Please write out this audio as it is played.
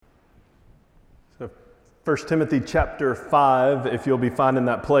So 1 Timothy chapter 5, if you'll be finding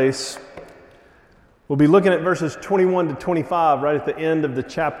that place. We'll be looking at verses 21 to 25 right at the end of the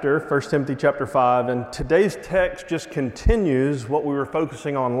chapter, 1 Timothy chapter 5. And today's text just continues what we were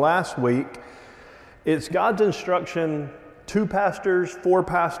focusing on last week. It's God's instruction to pastors, for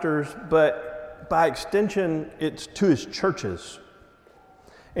pastors, but by extension, it's to his churches.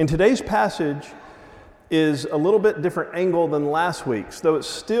 And today's passage is a little bit different angle than last week's, though it's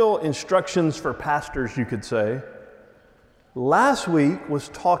still instructions for pastors, you could say. Last week was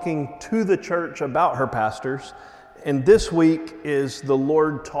talking to the church about her pastors, and this week is the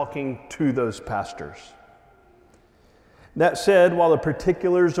Lord talking to those pastors. That said, while the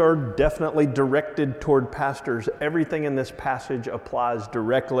particulars are definitely directed toward pastors, everything in this passage applies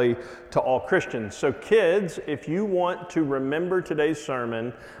directly to all Christians. So kids, if you want to remember today's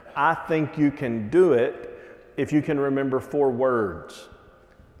sermon, I think you can do it if you can remember 4 words.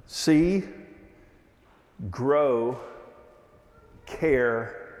 See, grow,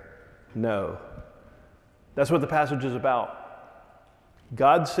 care, know. That's what the passage is about.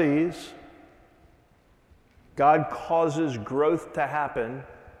 God sees, God causes growth to happen,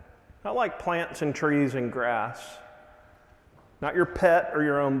 not like plants and trees and grass, not your pet or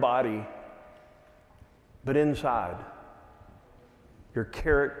your own body, but inside, your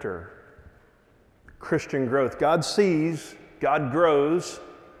character, Christian growth. God sees, God grows,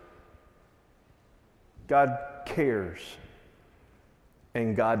 God cares,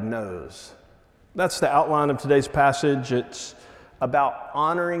 and God knows. That's the outline of today's passage. It's about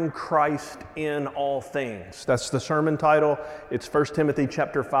honoring Christ in all things. That's the sermon title. It's 1 Timothy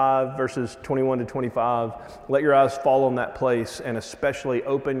chapter 5, verses 21 to 25. Let your eyes fall on that place and especially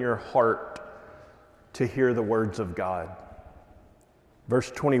open your heart to hear the words of God. Verse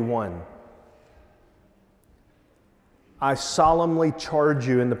 21. I solemnly charge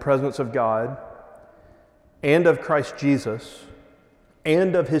you in the presence of God and of Christ Jesus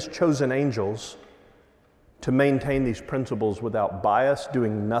and of his chosen angels to maintain these principles without bias,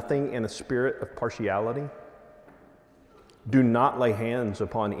 doing nothing in a spirit of partiality. Do not lay hands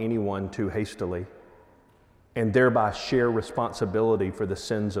upon anyone too hastily, and thereby share responsibility for the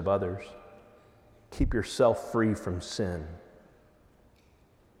sins of others. Keep yourself free from sin.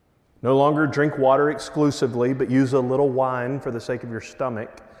 No longer drink water exclusively, but use a little wine for the sake of your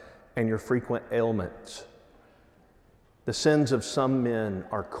stomach and your frequent ailments. The sins of some men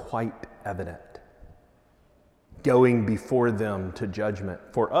are quite evident, going before them to judgment.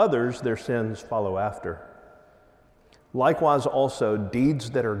 For others, their sins follow after. Likewise also, deeds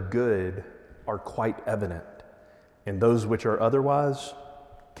that are good are quite evident, and those which are otherwise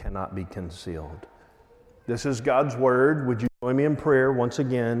cannot be concealed. This is God's word. Would you join me in prayer once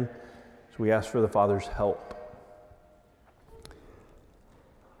again as we ask for the Father's help?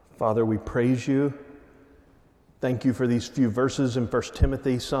 Father, we praise you. Thank you for these few verses in 1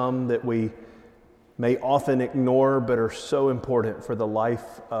 Timothy, some that we may often ignore but are so important for the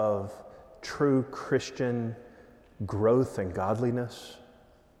life of true Christian growth and godliness.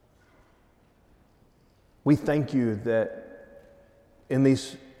 We thank you that in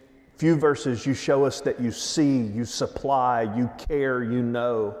these few verses you show us that you see, you supply, you care, you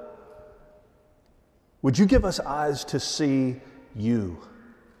know. Would you give us eyes to see you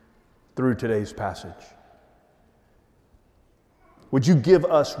through today's passage? Would you give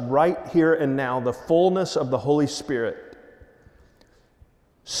us right here and now the fullness of the Holy Spirit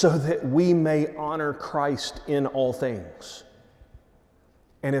so that we may honor Christ in all things?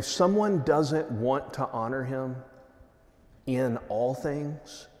 And if someone doesn't want to honor him in all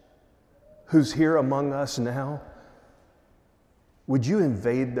things, who's here among us now, would you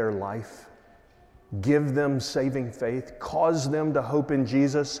invade their life, give them saving faith, cause them to hope in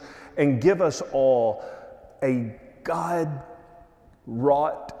Jesus, and give us all a God-wrought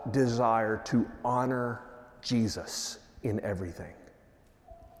desire to honor Jesus in everything.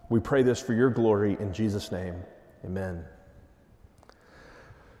 We pray this for your glory in Jesus' name. Amen.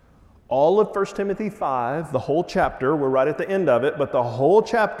 All of 1 Timothy 5, the whole chapter, we're right at the end of it, but the whole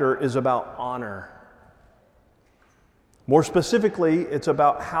chapter is about honor. More specifically, it's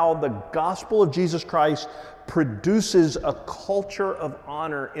about how the gospel of Jesus Christ produces a culture of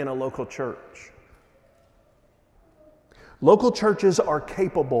honor in a local church. Local churches are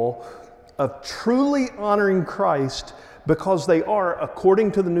capable of truly honoring Christ because they are,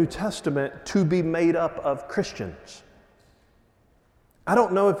 according to the New Testament, to be made up of Christians. I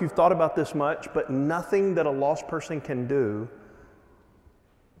don't know if you've thought about this much, but nothing that a lost person can do,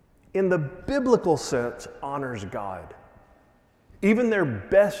 in the biblical sense, honors God. Even their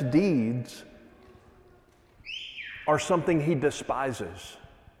best deeds are something he despises.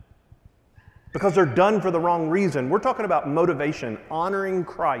 because they're done for the wrong reason. We're talking about motivation, honoring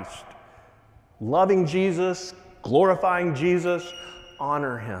Christ, loving Jesus, glorifying Jesus,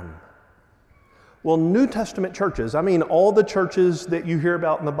 honor him. Well, New Testament churches, I mean all the churches that you hear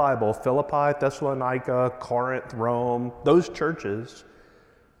about in the Bible, Philippi, Thessalonica, Corinth, Rome, those churches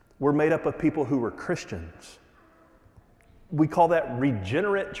were made up of people who were Christians. We call that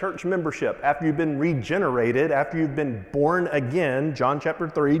regenerate church membership. After you've been regenerated, after you've been born again, John chapter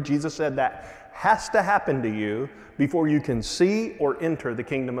 3, Jesus said that has to happen to you before you can see or enter the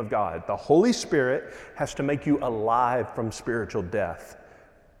kingdom of God. The Holy Spirit has to make you alive from spiritual death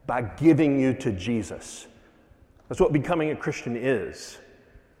by giving you to Jesus. That's what becoming a Christian is.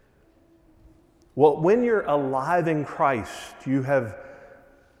 Well, when you're alive in Christ,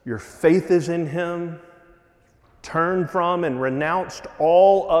 your faith is in him, turned from and renounced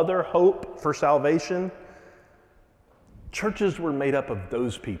all other hope for salvation. Churches were made up of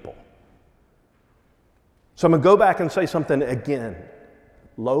those people. So I'm going to go back and say something again.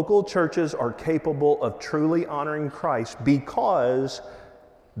 Local churches are capable of truly honoring Christ because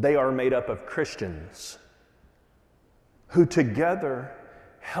they are made up of Christians who together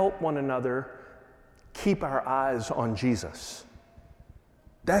help one another keep our eyes on Jesus.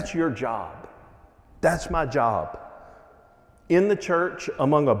 That's your job. That's my job. In the church,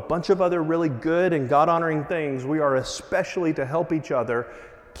 among a bunch of other really good and God-honoring things, we are especially to help each other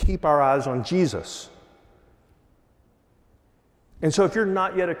keep our eyes on Jesus. And so if you're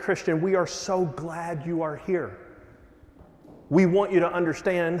not yet a Christian, we are so glad you are here. We want you to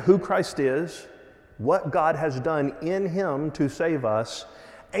understand who Christ is, what God has done in him to save us,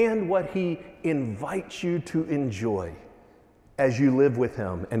 and what he invites you to enjoy as you live with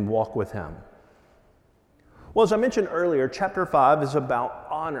him and walk with him. Well, as I mentioned earlier, chapter 5 is about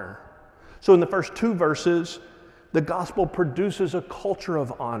honor. So in the first 2 verses, the gospel produces a culture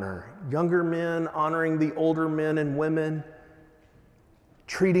of honor. Younger men honoring the older men and women,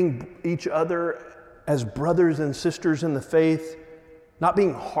 treating each other as brothers and sisters in the faith, not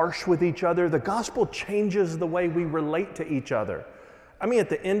being harsh with each other. The gospel changes the way we relate to each other. I mean, at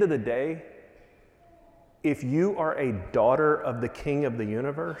the end of the day, if you are a daughter of the King of the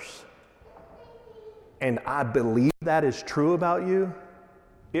universe, and I believe that is true about you,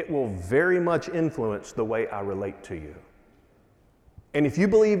 it will very much influence the way I relate to you. And if you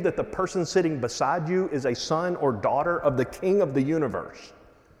believe that the person sitting beside you is a son or daughter of the King of the universe,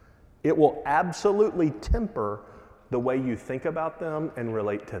 it will absolutely temper the way you think about them and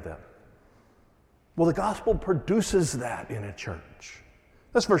relate to them. Well, the gospel produces that in a church.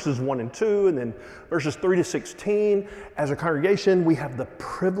 That's verses 1 and 2, and then verses 3 to 16. As a congregation, we have the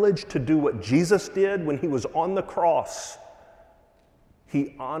privilege to do what Jesus did when he was on the cross.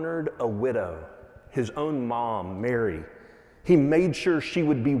 He honored a widow, his own mom, Mary. He made sure she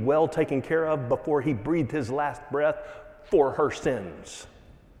would be well taken care of before he breathed his last breath for her sins.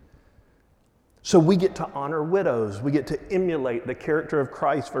 So we get to honor widows. We get to emulate the character of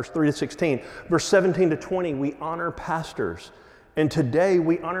Christ, verse 3 to 16. Verse 17 to 20, we honor pastors. And today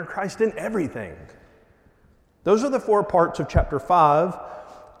we honor Christ in everything. Those are the 4 parts of chapter 5.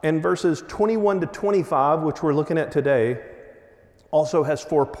 And verses 21 to 25, which we're looking at today, also has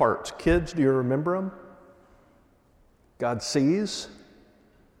 4 parts. Kids, do you remember them? God sees,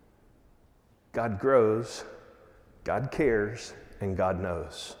 God grows, God cares, and God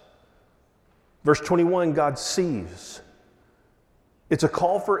knows. Verse 21, God sees. It's a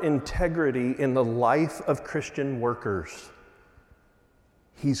call for integrity in the life of Christian workers.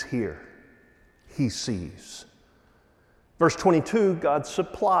 He's here. He sees. Verse 22, God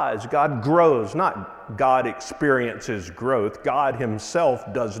supplies. God grows. Not God experiences growth. God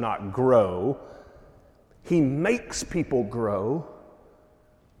himself does not grow. He makes people grow.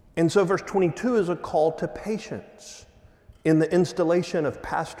 And so verse 22 is a call to patience in the installation of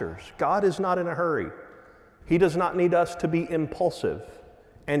pastors. God is not in a hurry. He does not need us to be impulsive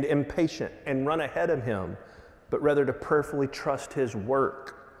and impatient and run ahead of him, but rather to prayerfully trust his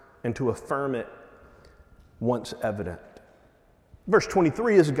work and to affirm it once evident. Verse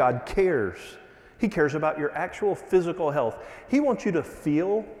 23 is God cares. He cares about your actual physical health. He wants you to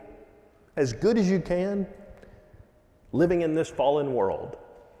feel as good as you can living in this fallen world,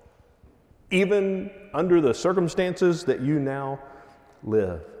 even under the circumstances that you now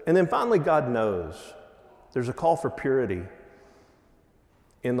live. And then finally, God knows. There's a call for purity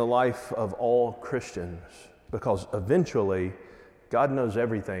in the life of all Christians, because eventually God knows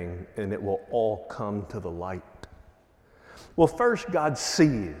everything and it will all come to the light. Well, first, God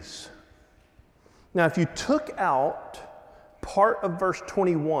sees. Now, if you took out part of verse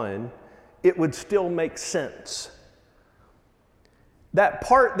 21, it would still make sense. That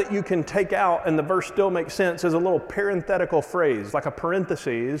part that you can take out and the verse still makes sense is a little parenthetical phrase, like a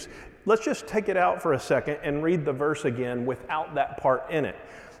parenthesis. Let's just take it out for a second and read the verse again without that part in it.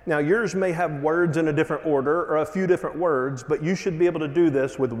 Now, yours may have words in a different order or a few different words, but you should be able to do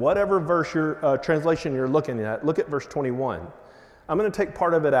this with whatever verse translation you're looking at. Look at verse 21. I'm going to take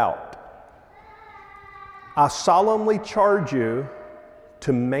part of it out. I solemnly charge you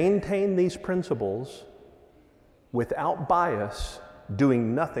to maintain these principles without bias,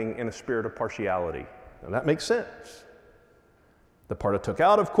 doing nothing in a spirit of partiality. Now that makes sense. The part I took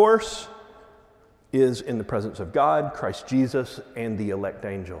out, of course, is in the presence of God, Christ Jesus, and the elect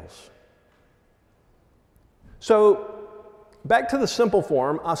angels. So, back to the simple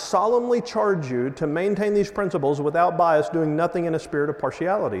form, I solemnly charge you to maintain these principles without bias, doing nothing in a spirit of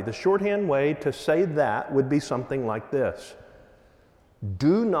partiality. The shorthand way to say that would be something like this.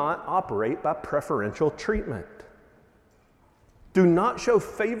 Do not operate by preferential treatment. Do not show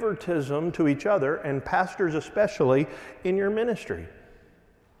favoritism to each other, and pastors especially, in your ministry.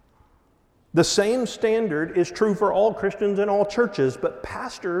 The same standard is true for all Christians in all churches, but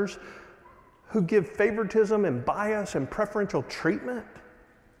pastors who give favoritism and bias and preferential treatment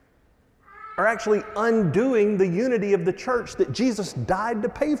are actually undoing the unity of the church that Jesus died to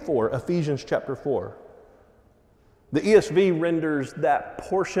pay for, Ephesians chapter 4. The ESV renders that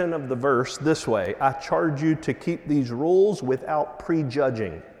portion of the verse this way: I charge you to keep these rules without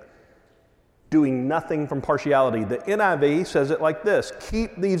prejudging, doing nothing from partiality. The NIV says it like this: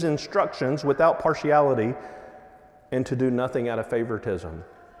 keep these instructions without partiality and to do nothing out of favoritism.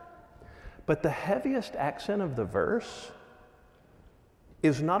 But the heaviest accent of the verse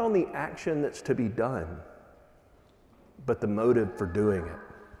is not on the action that's to be done, but the motive for doing it.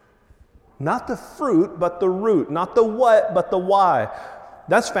 Not the fruit, but the root. Not the what, but the why.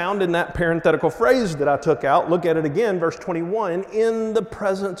 That's found in that parenthetical phrase that I took out. Look at it again, verse 21, in the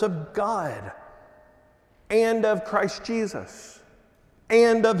presence of God and of Christ Jesus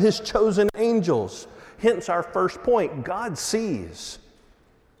and of his chosen angels. Hence our first point, God sees.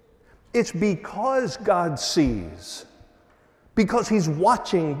 It's because God sees, because he's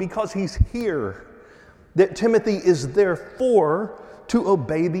watching, because he's here, that Timothy is therefore to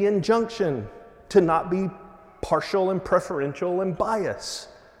obey the injunction, to not be partial and preferential and biased.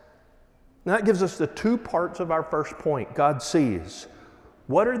 Now that gives us the two parts of our first point. God sees.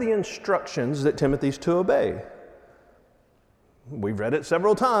 What are the instructions that Timothy's to obey? We've read it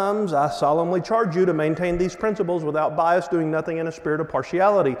several times. I solemnly charge you to maintain these principles without bias, doing nothing in a spirit of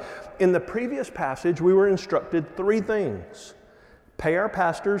partiality. In the previous passage, we were instructed three things: pay our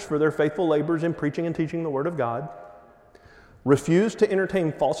pastors for their faithful labors in preaching and teaching the Word of God, refuse to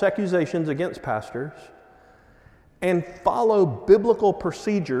entertain false accusations against pastors, and follow biblical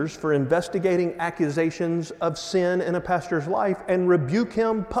procedures for investigating accusations of sin in a pastor's life and rebuke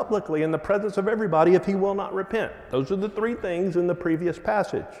him publicly in the presence of everybody if he will not repent. Those are the three things in the previous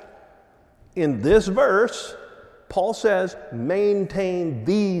passage. In this verse, Paul says, maintain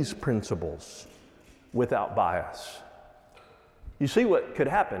these principles without bias. You see what could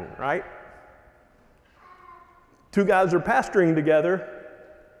happen, right? Two guys are pastoring together,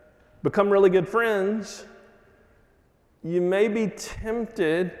 become really good friends. You may be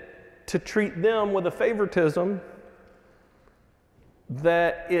tempted to treat them with a favoritism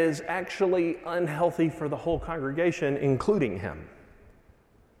that is actually unhealthy for the whole congregation, including him.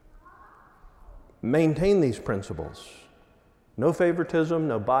 Maintain these principles. No favoritism,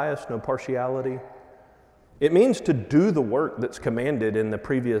 no bias, no partiality. It means to do the work that's commanded in the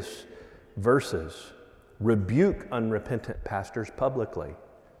previous verses. Rebuke unrepentant pastors publicly.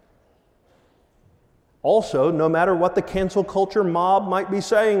 Also, no matter what the cancel culture mob might be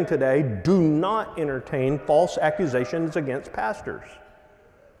saying today, do not entertain false accusations against pastors.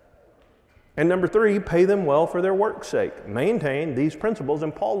 And number three, pay them well for their work's sake. Maintain these principles.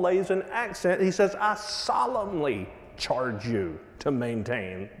 And Paul lays an accent. He says, I solemnly charge you to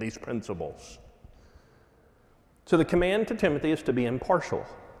maintain these principles. So the command to Timothy is to be impartial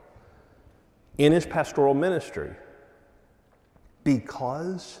in his pastoral ministry,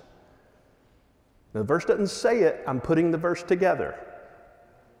 because the verse doesn't say it, I'm putting the verse together.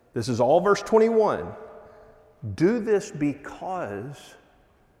 This is all verse 21. Do this because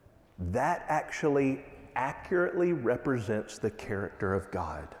that actually accurately represents the character of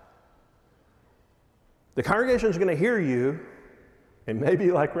God. The congregation is going to hear you, and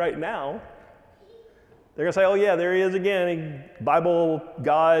maybe like right now, they're going to say, oh yeah, there he is again, Bible,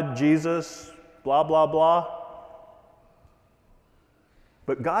 God, Jesus, blah, blah, blah.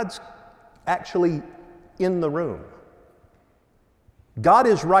 But God's actually in the room. God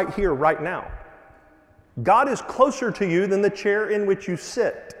is right here, right now. God is closer to you than the chair in which you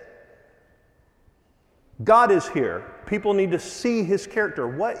sit. God is here. People need to see his character.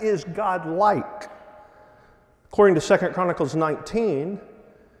 What is God like? According to 2 Chronicles 19,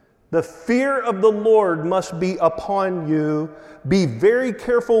 the fear of the Lord must be upon you. Be very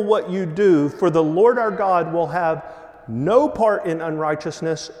careful what you do, for the Lord our God will have no part in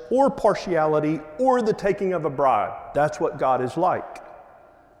unrighteousness or partiality or the taking of a bribe. That's what God is like.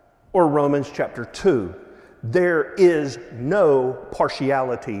 Or Romans chapter 2, there is no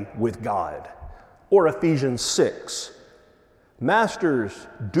partiality with God. Or Ephesians 6, masters,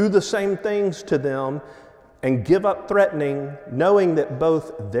 do the same things to them and give up threatening, knowing that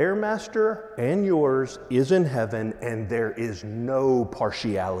both their master and yours is in heaven, and there is no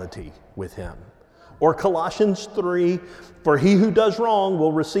partiality with him. Or Colossians 3, for he who does wrong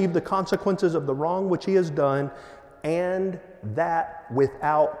will receive the consequences of the wrong which he has done, and that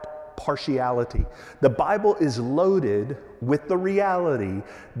without partiality. The Bible is loaded with the reality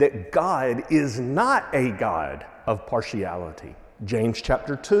that God is not a God of partiality. James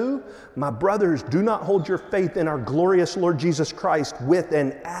chapter 2, my brothers, do not hold your faith in our glorious Lord Jesus Christ with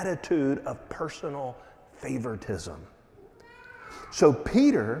an attitude of personal favoritism. So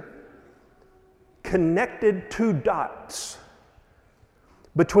Peter connected two dots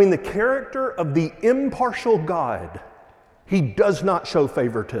between the character of the impartial God. He does not show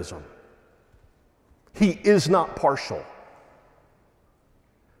favoritism. He is not partial.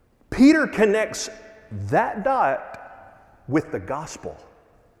 Peter connects that dot with the gospel.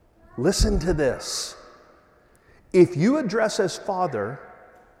 Listen to this. If you address as Father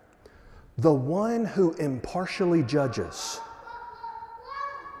the one who impartially judges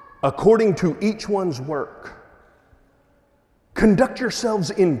according to each one's work, conduct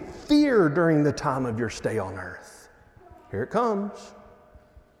yourselves in fear during the time of your stay on earth. Here it comes.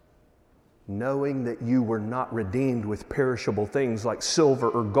 Knowing that you were not redeemed with perishable things like silver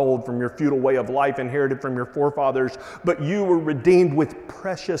or gold from your futile way of life inherited from your forefathers, but you were redeemed with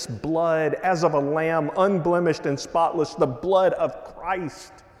precious blood as of a lamb, unblemished and spotless, the blood of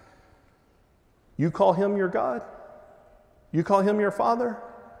Christ. You call him your God? You call him your Father?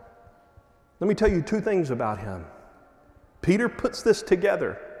 Let me tell you two things about him. Peter puts this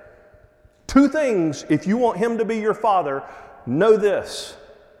together. Two things, if you want him to be your Father, know this.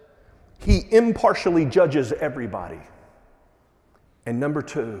 He impartially judges everybody. And number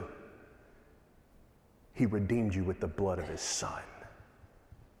two, he redeemed you with the blood of his Son.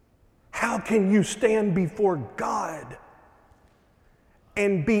 How can you stand before God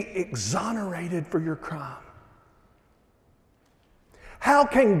and be exonerated for your crime? How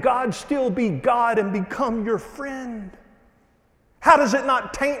can God still be God and become your friend? How does it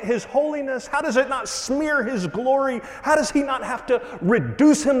not taint his holiness? How does it not smear his glory? How does he not have to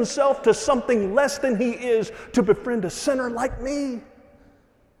reduce himself to something less than he is to befriend a sinner like me?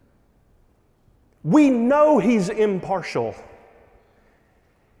 We know he's impartial.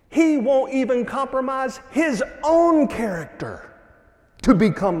 He won't even compromise his own character to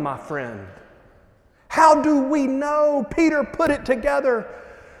become my friend. How do we know? Peter put it together.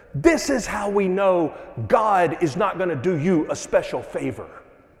 This is how we know God is not going to do you a special favor.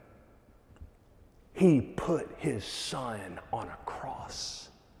 He put his Son on a cross.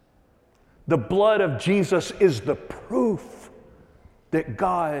 The blood of Jesus is the proof that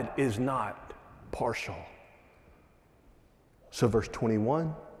God is not partial. So verse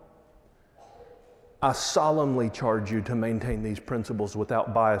 21, I solemnly charge you to maintain these principles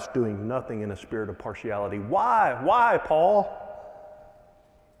without bias, doing nothing in a spirit of partiality. Why? Why, Paul?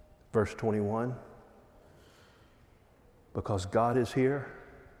 Verse 21, because God is here,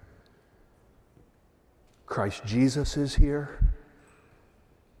 Christ Jesus is here,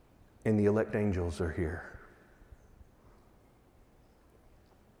 and the elect angels are here.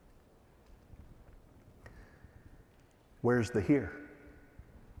 Where's the here?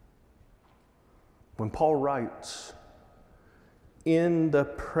 When Paul writes, in the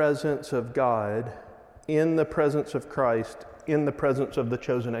presence of God, in the presence of Christ, in the presence of the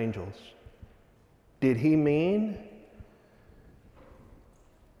chosen angels, did he mean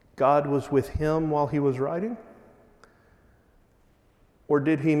God was with him while he was writing? Or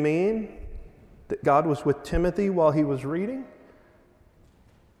did he mean that God was with Timothy while he was reading?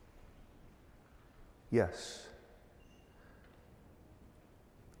 Yes.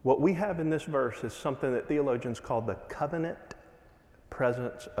 What we have in this verse is something that theologians call the covenant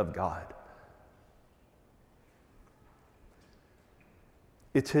presence of God.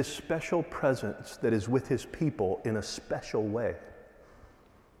 It's his special presence that is with his people in a special way.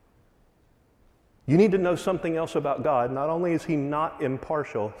 You need to know something else about God. Not only is he not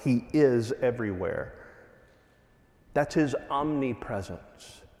impartial, he is everywhere. That's his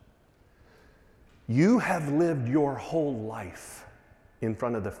omnipresence. You have lived your whole life in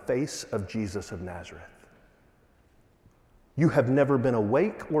front of the face of Jesus of Nazareth. You have never been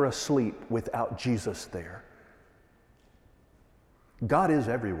awake or asleep without Jesus there. God is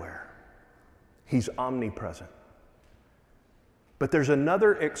everywhere. He's omnipresent. But there's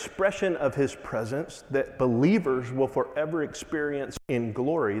another expression of his presence that believers will forever experience in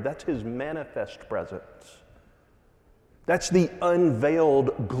glory. That's his manifest presence. That's the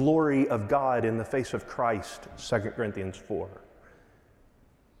unveiled glory of God in the face of Christ, 2 Corinthians 4.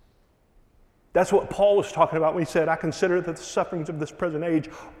 That's what Paul was talking about when he said, I consider that the sufferings of this present age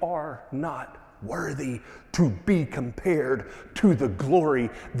are not worthy to be compared to the glory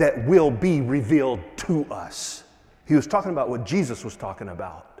that will be revealed to us. He was talking about what Jesus was talking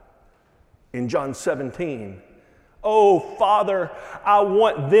about in John 17. Oh, Father, I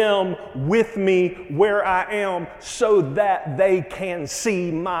want them with me where I am so that they can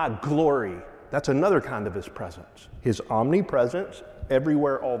see my glory. That's another kind of his presence. His omnipresence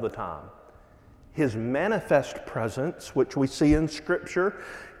everywhere all the time. His manifest presence, which we see in Scripture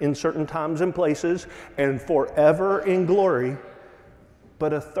in certain times and places, and forever in glory.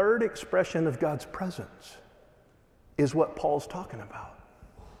 But a third expression of God's presence is what Paul's talking about.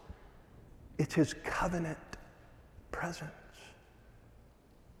 It's his covenant presence.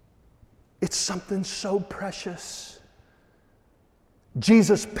 It's something so precious.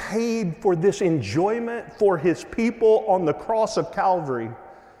 Jesus paid for this enjoyment for his people on the cross of Calvary.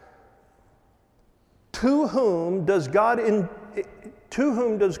 To whom does God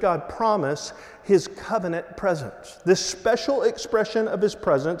promise his covenant presence? This special expression of his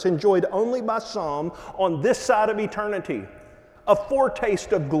presence enjoyed only by some on this side of eternity, a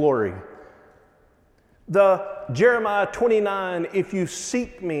foretaste of glory. The Jeremiah 29, if you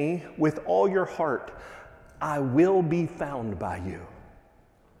seek me with all your heart, I will be found by you.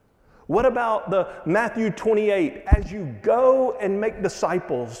 What about the Matthew 28, as you go and make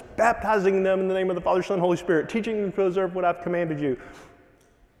disciples, baptizing them in the name of the Father, Son, and Holy Spirit, teaching them to observe what I've commanded you.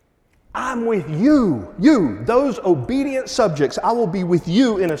 I'm with you, those obedient subjects, I will be with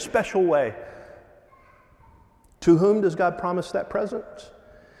you in a special way. To whom does God promise that presence?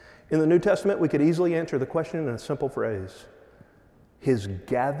 In the New Testament, we could easily answer the question in a simple phrase. His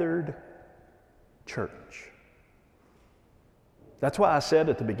gathered church. That's why I said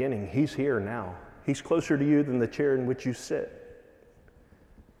at the beginning, he's here now. He's closer to you than the chair in which you sit.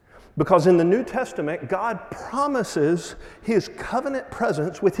 Because in the New Testament, God promises his covenant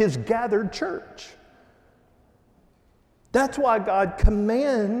presence with his gathered church. That's why God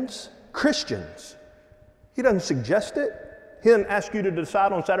commands Christians. He doesn't suggest it. He doesn't ask you to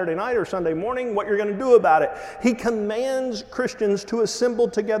decide on Saturday night or Sunday morning what you're going to do about it. He commands Christians to assemble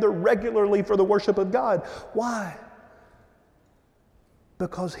together regularly for the worship of God. Why?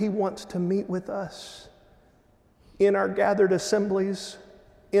 Because he wants to meet with us in our gathered assemblies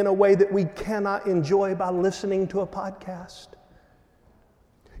in a way that we cannot enjoy by listening to a podcast.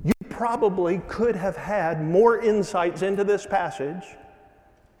 You probably could have had more insights into this passage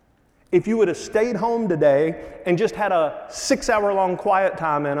if you would have stayed home today and just had a 6-hour-long quiet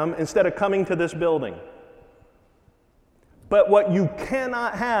time in them instead of coming to this building. But what you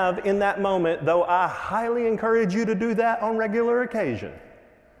cannot have in that moment, though I highly encourage you to do that on regular occasion,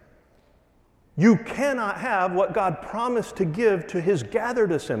 you cannot have what God promised to give to his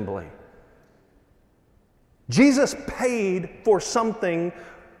gathered assembly. Jesus paid for something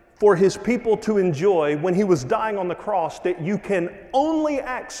for his people to enjoy when he was dying on the cross that you can only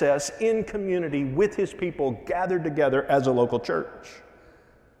access in community with his people gathered together as a local church.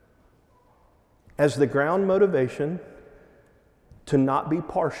 As the ground motivation to not be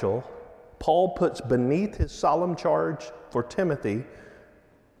partial, Paul puts beneath his solemn charge for Timothy,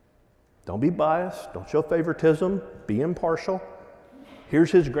 don't be biased, don't show favoritism, be impartial. Here's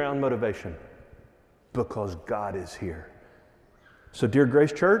his ground motivation, because God is here. So, dear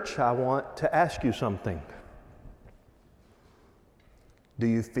Grace Church, I want to ask you something. Do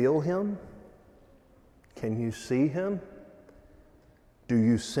you feel him? Can you see him? Do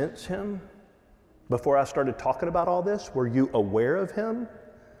you sense him? Before I started talking about all this, were you aware of him?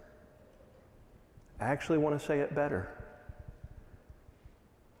 I actually want to say it better.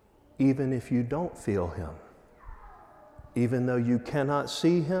 Even if you don't feel him, even though you cannot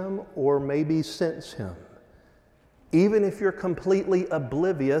see him or maybe sense him, even if you're completely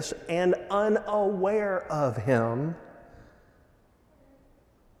oblivious and unaware of him,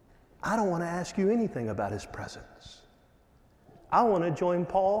 I don't want to ask you anything about his presence. I want to join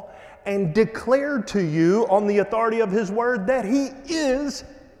Paul and declare to you on the authority of his word that he is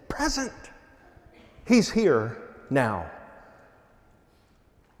present. He's here now.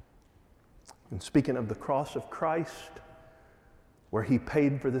 And speaking of the cross of Christ, where he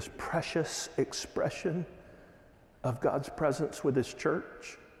paid for this precious expression of God's presence with his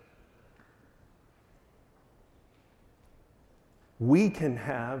church, we can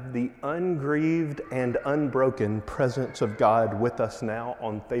have the ungrieved and unbroken presence of God with us now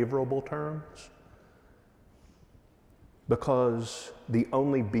on favorable terms, because the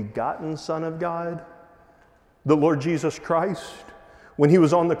only begotten Son of God, the Lord Jesus Christ, when he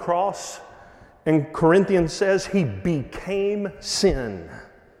was on the cross, and Corinthians says he became sin.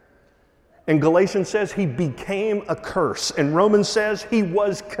 And Galatians says he became a curse. And Romans says he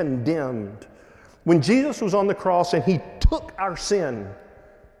was condemned. When Jesus was on the cross and he took our sin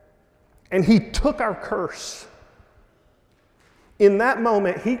and he took our curse, in that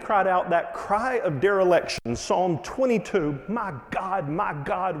moment he cried out that cry of dereliction, Psalm 22, my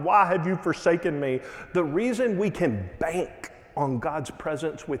God, why have you forsaken me? The reason we can bank on God's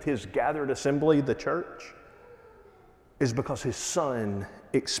presence with his gathered assembly, the church, is because his Son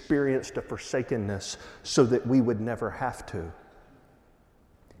experienced a forsakenness so that we would never have to.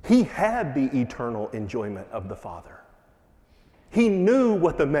 He had the eternal enjoyment of the Father. He knew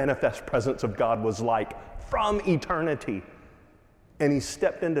what the manifest presence of God was like from eternity. And he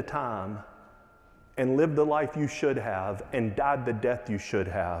stepped into time and lived the life you should have and died the death you should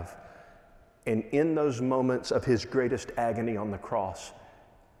have. And in those moments of his greatest agony on the cross,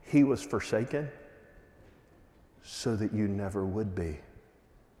 he was forsaken so that you never would be.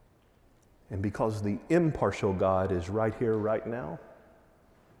 And because the impartial God is right here, right now,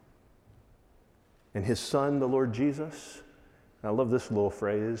 and his Son, the Lord Jesus, and I love this little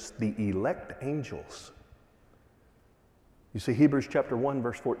phrase, the elect angels. You see, Hebrews chapter 1,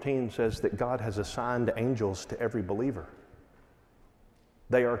 verse 14 says that God has assigned angels to every believer.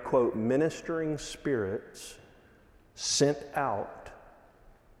 They are, quote, ministering spirits sent out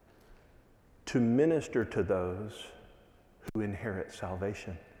to minister to those who inherit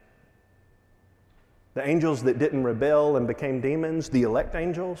salvation. The angels that didn't rebel and became demons, the elect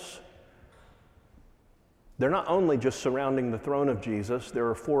angels, they're not only just surrounding the throne of Jesus, there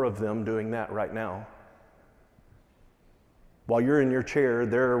are 4 of them doing that right now. While you're in your chair,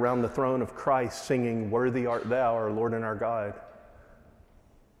 they're around the throne of Christ singing, "Worthy art thou, our Lord and our God."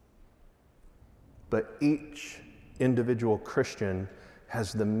 But each individual Christian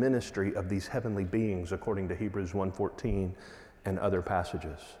has the ministry of these heavenly beings, according to Hebrews 1:14 and other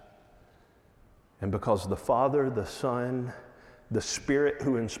passages. And because the Father, the Son, the Spirit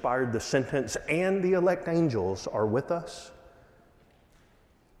who inspired the sentence, and the elect angels are with us,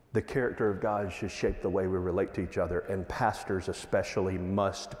 the character of God should shape the way we relate to each other, and pastors especially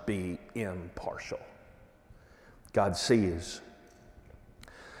must be impartial. God sees.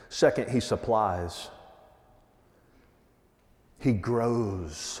 Second, he supplies. He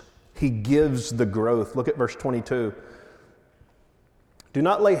grows. He gives the growth. Look at verse 22. Do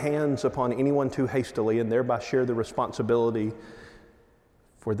not lay hands upon anyone too hastily and thereby share the responsibility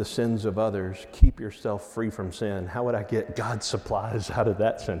for the sins of others. Keep yourself free from sin. How would I get God supplies out of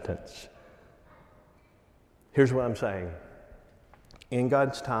that sentence? Here's what I'm saying. In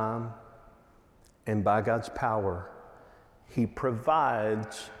God's time and by God's power, he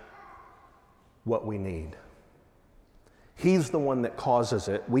provides what we need. He's the one that causes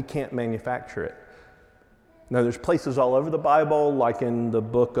it. We can't manufacture it. Now, there's places all over the Bible, like in the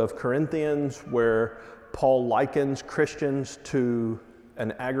book of Corinthians, where Paul likens Christians to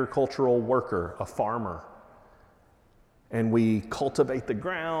an agricultural worker, a farmer. And we cultivate the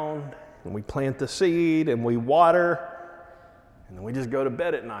ground, and we plant the seed, and we water, and then we just go to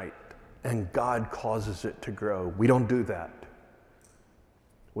bed at night, and God causes it to grow. We don't do that.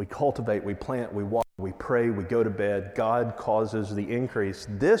 We cultivate, we plant, we water, we pray, we go to bed. God causes the increase.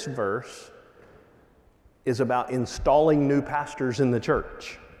 This verse is about installing new pastors in the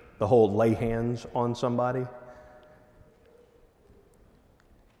church. The whole lay hands on somebody.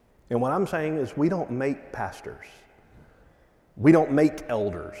 And what I'm saying is we don't make pastors. We don't make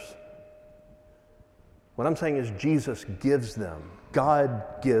elders. What I'm saying is Jesus gives them. God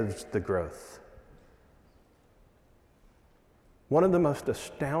gives the growth. One of the most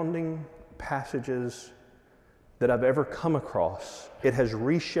astounding passages that I've ever come across. It has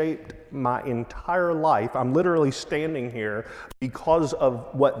reshaped my entire life. I'm literally standing here because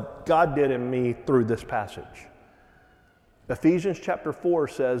of what God did in me through this passage. Ephesians chapter 4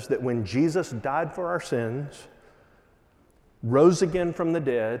 says that when Jesus died for our sins, rose again from the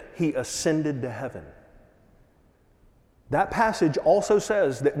dead, he ascended to heaven. That passage also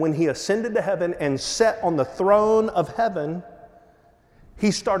says that when he ascended to heaven and sat on the throne of heaven, he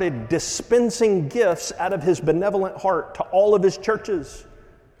started dispensing gifts out of his benevolent heart to all of his churches.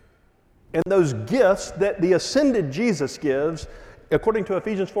 And those gifts that the ascended Jesus gives, according to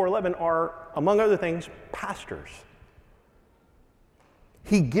Ephesians 4:11, are, among other things, pastors.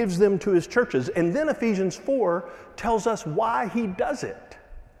 He gives them to his churches. And then Ephesians 4 tells us why he does it.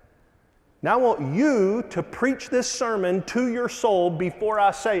 Now I want you to preach this sermon to your soul before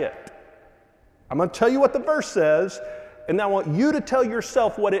I say it. I'm going to tell you what the verse says, and now I want you to tell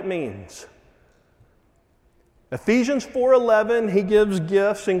yourself what it means. Ephesians 4:11, he gives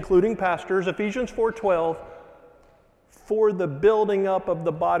gifts, including pastors. Ephesians 4:12, for the building up of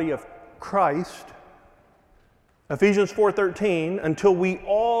the body of Christ. Ephesians 4:13, until we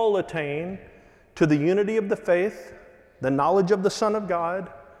all attain to the unity of the faith, the knowledge of the Son of God,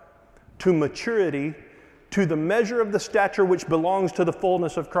 to maturity, to the measure of the stature which belongs to the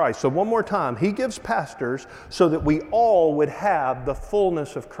fullness of Christ. So one more time, he gives pastors so that we all would have the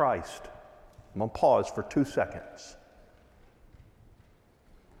fullness of Christ. I'm going to pause for 2 seconds.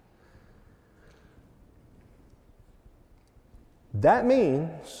 That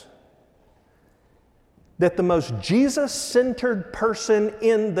means that the most Jesus-centered person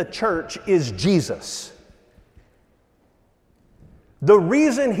in the church is Jesus. The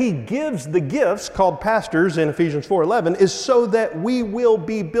reason he gives the gifts called pastors in Ephesians 4:11 is so that we will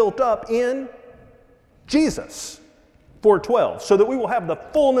be built up in Jesus. 4:12, so that we will have the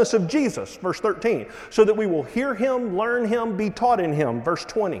fullness of Jesus, verse 13, so that we will hear him, learn him, be taught in him, verse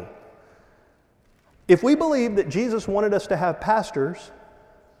 20. If we believe that Jesus wanted us to have pastors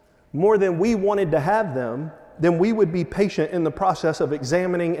more than we wanted to have them, then we would be patient in the process of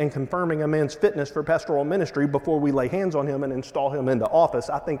examining and confirming a man's fitness for pastoral ministry before we lay hands on him and install him into office.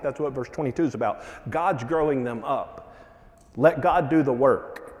 I think that's what verse 22 is about. God's growing them up. Let God do the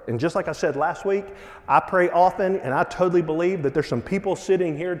work. And just like I said last week, I pray often, and I totally believe that there's some people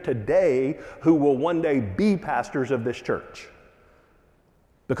sitting here today who will one day be pastors of this church.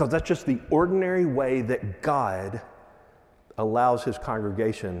 Because that's just the ordinary way that God allows his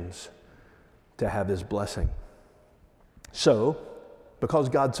congregations to have his blessing. So, because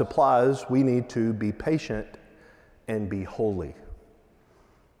God supplies, we need to be patient and be holy.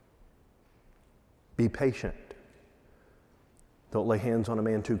 Be patient. Don't lay hands on a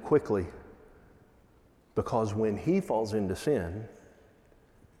man too quickly, because when he falls into sin,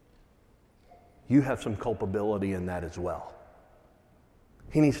 you have some culpability in that as well.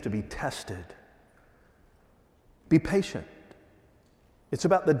 He needs to be tested. Be patient. It's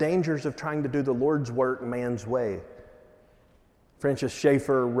about the dangers of trying to do the Lord's work man's way. Francis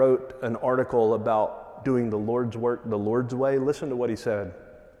Schaeffer wrote an article about doing the Lord's work the Lord's way. Listen to what he said.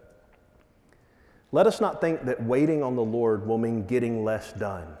 Let us not think that waiting on the Lord will mean getting less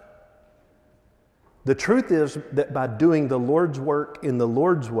done. The truth is that by doing the Lord's work in the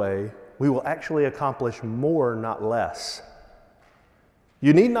Lord's way, we will actually accomplish more, not less.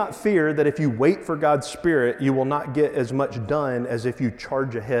 You need not fear that if you wait for God's Spirit, you will not get as much done as if you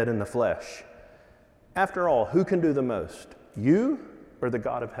charge ahead in the flesh. After all, who can do the most? You or the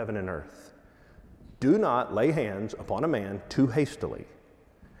God of heaven and earth? Do not lay hands upon a man too hastily,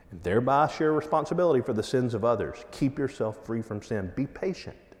 and thereby share responsibility for the sins of others. Keep yourself free from sin. Be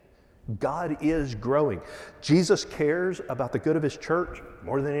patient. God is growing. Jesus cares about the good of his church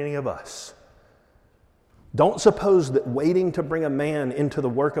more than any of us. Don't suppose that waiting to bring a man into the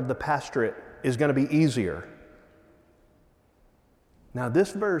work of the pastorate is going to be easier. Now,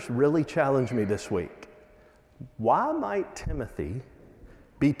 this verse really challenged me this week. Why might Timothy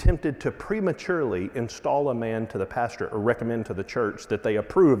be tempted to prematurely install a man to the pastorate or recommend to the church that they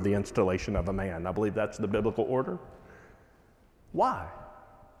approve the installation of a man? I believe that's the biblical order. Why?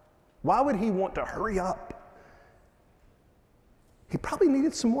 Why would he want to hurry up? He probably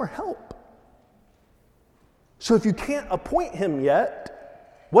needed some more help. So if you can't appoint him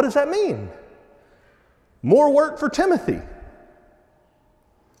yet, what does that mean? More work for Timothy.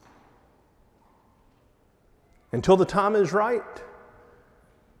 Until the time is right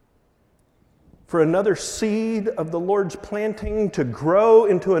for another seed of the Lord's planting to grow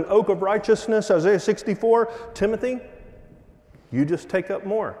into an oak of righteousness, Isaiah 64, Timothy, you just take up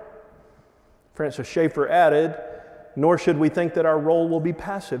more. Francis Schaeffer added, nor should we think that our role will be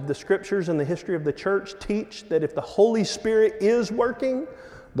passive. The scriptures and the history of the church teach that if the Holy Spirit is working,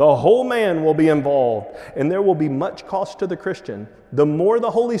 the whole man will be involved, and there will be much cost to the Christian. The more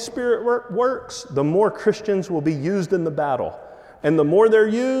the Holy Spirit works, the more Christians will be used in the battle. And the more they're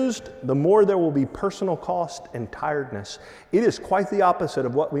used, the more there will be personal cost and tiredness. It is quite the opposite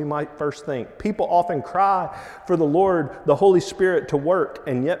of what we might first think. People often cry for the Lord, the Holy Spirit, to work,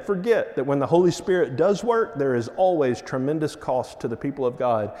 and yet forget that when the Holy Spirit does work, there is always tremendous cost to the people of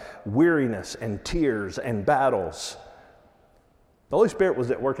God, weariness and tears and battles. The Holy Spirit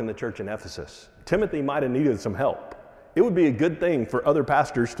was at work in the church in Ephesus. Timothy might have needed some help. It would be a good thing for other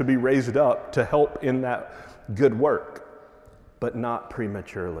pastors to be raised up to help in that good work, but not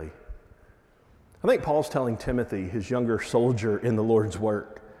prematurely. I think Paul's telling Timothy, his younger soldier in the Lord's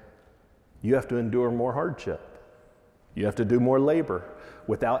work, you have to endure more hardship. You have to do more labor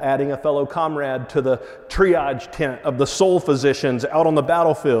without adding a fellow comrade to the triage tent of the soul physicians out on the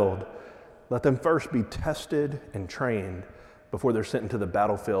battlefield. Let them first be tested and trained before they're sent into the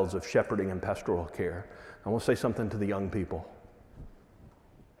battlefields of shepherding and pastoral care. I want to say something to the young people.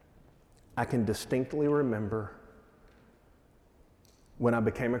 I can distinctly remember when I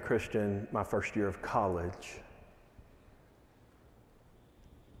became a Christian my first year of college.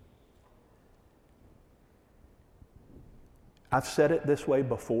 I've said it this way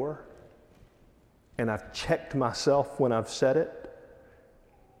before, and I've checked myself when I've said it,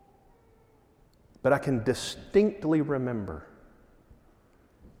 but I can distinctly remember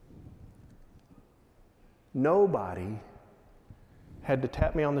nobody had to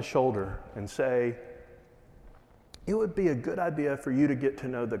tap me on the shoulder and say, it would be a good idea for you to get to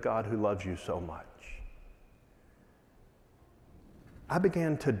know the God who loves you so much. I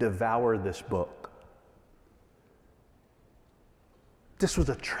began to devour this book. This was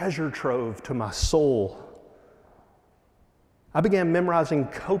a treasure trove to my soul. I began memorizing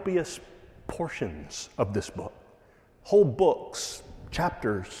copious portions of this book, whole books,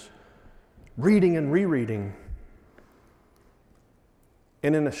 chapters, reading and rereading.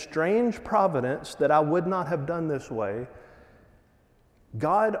 And in a strange providence that I would not have done this way,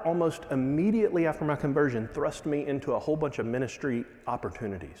 God almost immediately after my conversion thrust me into a whole bunch of ministry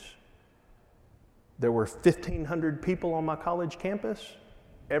opportunities. There were 1,500 people on my college campus.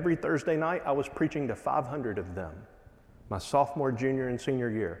 Every Thursday night, I was preaching to 500 of them, my sophomore, junior, and senior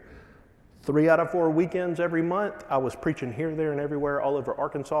year. 3 out of 4 weekends every month, I was preaching here, there, and everywhere, all over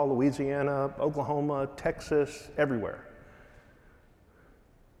Arkansas, Louisiana, Oklahoma, Texas, everywhere.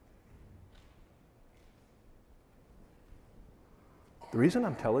 The reason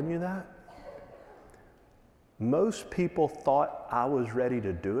I'm telling you that, most people thought I was ready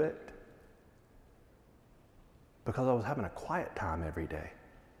to do it because I was having a quiet time every day.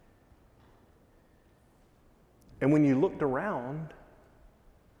 And when you looked around,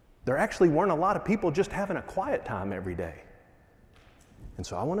 there actually weren't a lot of people just having a quiet time every day. And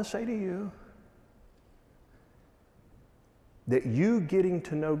so I want to say to you that you getting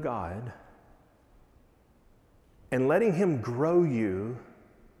to know God and letting Him grow you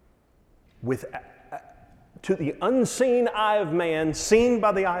to the unseen eye of man, seen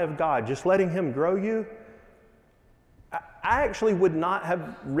by the eye of God, just letting Him grow you, I actually would not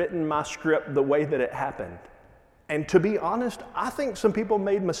have written my script the way that it happened. And to be honest, I think some people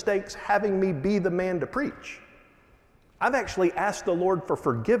made mistakes having me be the man to preach. I've actually asked the Lord for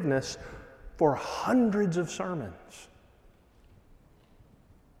forgiveness for hundreds of sermons.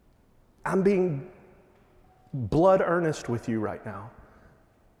 I'm being blood earnest with you right now.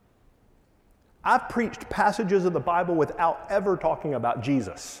 I've preached passages of the Bible without ever talking about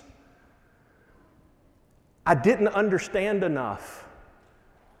Jesus. I didn't understand enough.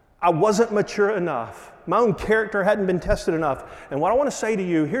 I wasn't mature enough. My own character hadn't been tested enough. And what I want to say to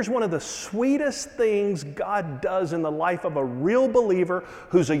you, here's one of the sweetest things God does in the life of a real believer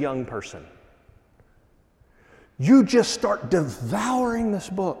who's a young person. You just start devouring this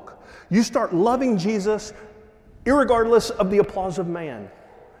book. You start loving Jesus irregardless of the applause of man.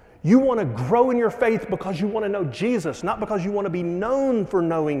 You want to grow in your faith because you want to know Jesus, not because you want to be known for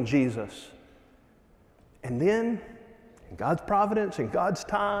knowing Jesus. And then, in God's providence, in God's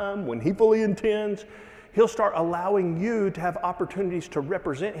time, when He fully intends, He'll start allowing you to have opportunities to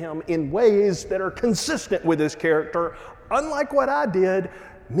represent Him in ways that are consistent with His character, unlike what I did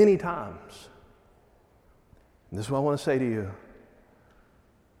many times. And this is what I want to say to you.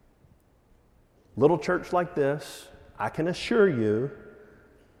 Little church like this, I can assure you,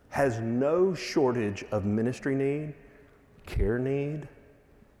 has no shortage of ministry need, care need,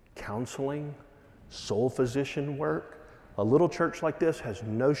 counseling, soul physician work. A little church like this has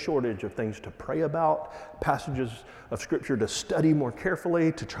no shortage of things to pray about, passages of Scripture to study more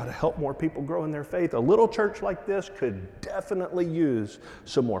carefully, to try to help more people grow in their faith. A little church like this could definitely use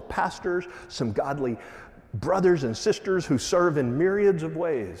some more pastors, some godly brothers and sisters who serve in myriads of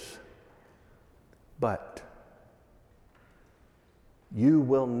ways. But you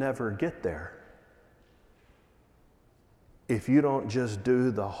will never get there if you don't just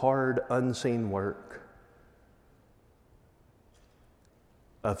do the hard, unseen work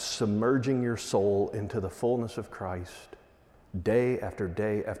of submerging your soul into the fullness of Christ day after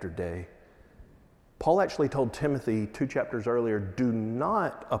day after day. Paul actually told Timothy 2 chapters earlier, do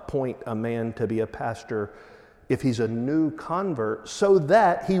not appoint a man to be a pastor if he's a new convert, so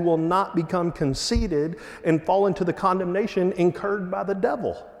that he will not become conceited and fall into the condemnation incurred by the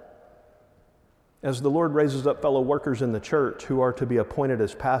devil. As the Lord raises up fellow workers in the church who are to be appointed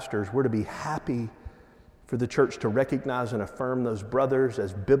as pastors, we're to be happy for the church to recognize and affirm those brothers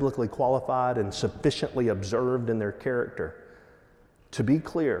as biblically qualified and sufficiently observed in their character. To be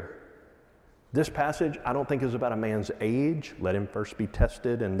clear, this passage I don't think is about a man's age. Let him first be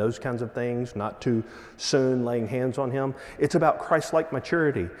tested and those kinds of things, not too soon laying hands on him. It's about Christ-like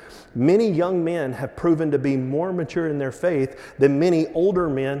maturity. Many young men have proven to be more mature in their faith than many older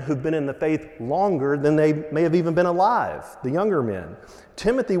men who've been in the faith longer than they may have even been alive, the younger men.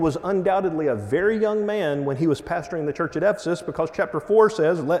 Timothy was undoubtedly a very young man when he was pastoring the church at Ephesus, because chapter 4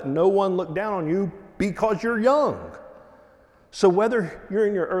 says, let no one look down on you because you're young. So whether you're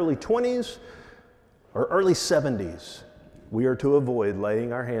in your early 20s or early 70s, we are to avoid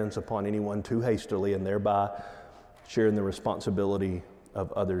laying our hands upon anyone too hastily and thereby sharing the responsibility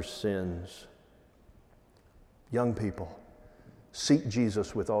of others' sins. Young people, seek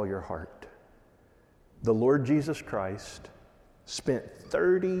Jesus with all your heart. The Lord Jesus Christ spent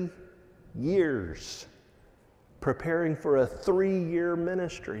 30 years preparing for a 3-year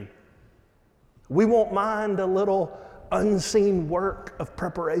ministry. We won't mind a little unseen work of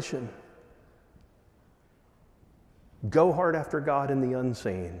preparation. Go hard after God in the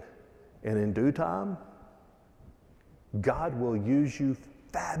unseen, and in due time, God will use you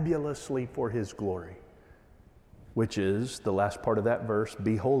fabulously for His glory, which is the last part of that verse,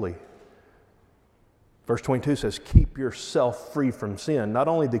 be holy. Verse 22 says, keep yourself free from sin. Not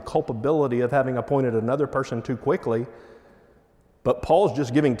only the culpability of having appointed another person too quickly, but Paul's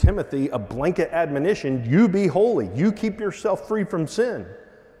just giving Timothy a blanket admonition, you be holy, you keep yourself free from sin.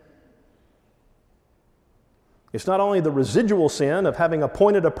 It's not only the residual sin of having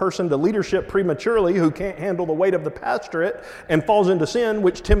appointed a person to leadership prematurely who can't handle the weight of the pastorate and falls into sin,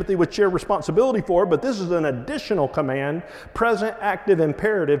 which Timothy would share responsibility for, but this is an additional command, present, active,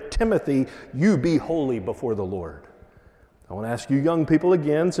 imperative. Timothy, you be holy before the Lord. I want to ask you young people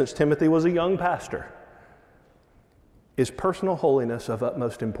again, since Timothy was a young pastor, is personal holiness of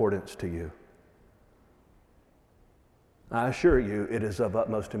utmost importance to you? I assure you it is of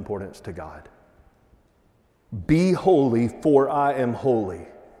utmost importance to God. Be holy, for I am holy.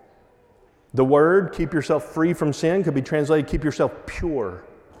 The word, keep yourself free from sin, could be translated, keep yourself pure.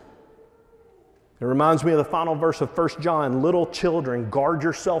 It reminds me of the final verse of 1 John, little children, guard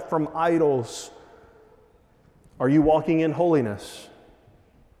yourself from idols. Are you walking in holiness?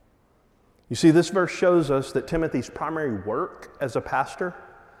 You see, this verse shows us that Timothy's primary work as a pastor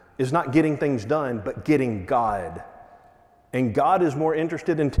is not getting things done, but getting God. And God is more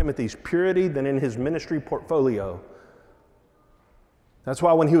interested in Timothy's purity than in his ministry portfolio. That's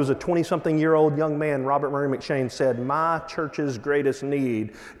why when he was a 20-something-year-old young man, Robert Murray McCheyne said, my church's greatest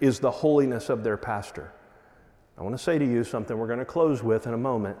need is the holiness of their pastor. I want to say to you something we're going to close with in a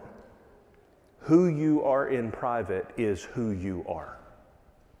moment. Who you are in private is who you are.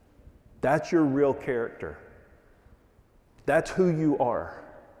 That's your real character. That's who you are.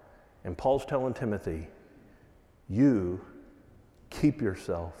 And Paul's telling Timothy, you keep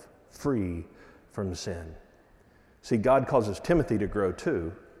yourself free from sin. See, God causes Timothy to grow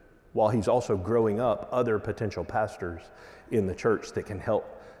too, while he's also growing up other potential pastors in the church that can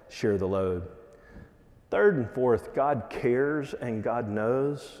help share the load. Third and fourth, God cares and God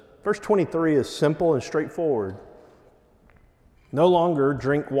knows. Verse 23 is simple and straightforward. No longer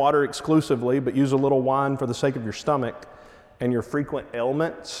drink water exclusively, but use a little wine for the sake of your stomach and your frequent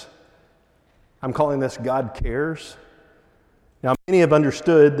ailments. I'm calling this God cares. Now, many have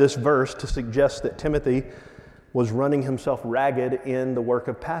understood this verse to suggest that Timothy was running himself ragged in the work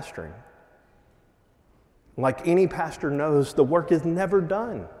of pastoring. Like any pastor knows, the work is never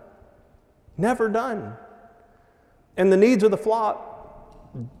done. Never done. And the needs of the flock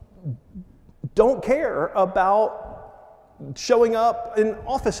don't care about showing up in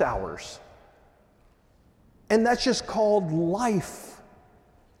office hours. And that's just called life.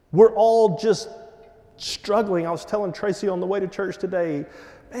 We're all just struggling. I was telling Tracy on the way to church today,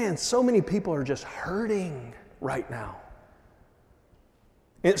 man, so many people are just hurting right now.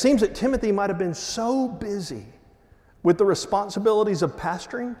 And it seems that Timothy might have been so busy with the responsibilities of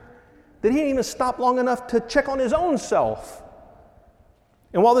pastoring that he didn't even stop long enough to check on his own self.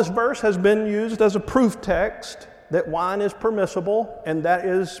 And while this verse has been used as a proof text that wine is permissible, and that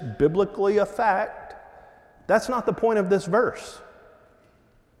is biblically a fact, that's not the point of this verse.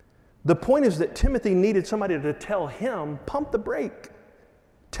 The point is that Timothy needed somebody to tell him, pump the brake,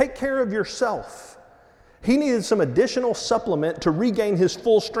 take care of yourself. He needed some additional supplement to regain his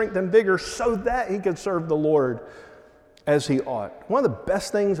full strength and vigor so that he could serve the Lord as he ought. One of the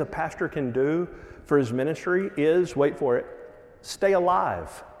best things a pastor can do for his ministry is, wait for it, stay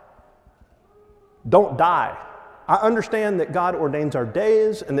alive. Don't die. I understand that God ordains our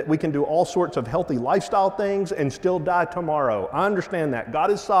days and that we can do all sorts of healthy lifestyle things and still die tomorrow. I understand that.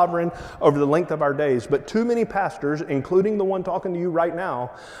 God is sovereign over the length of our days, but too many pastors, including the one talking to you right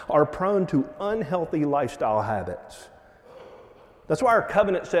now, are prone to unhealthy lifestyle habits. That's why our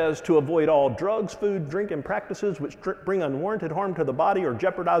covenant says to avoid all drugs, food, drink, and practices which bring unwarranted harm to the body or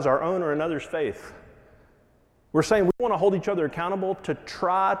jeopardize our own or another's faith. We're saying we want to hold each other accountable to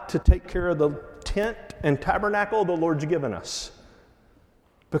try to take care of the tent and tabernacle the Lord's given us.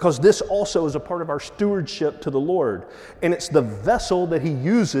 Because this also is a part of our stewardship to the Lord. And it's the vessel that He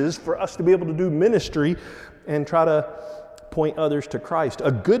uses for us to be able to do ministry and try to point others to Christ.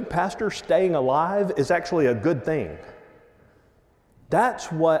 A good pastor staying alive is actually a good thing.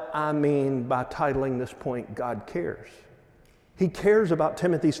 That's what I mean by titling this point, God Cares. He cares about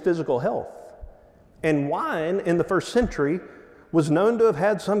Timothy's physical health. And wine in the first century was known to have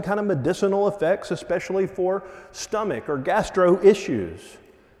had some kind of medicinal effects, especially for stomach or gastro issues.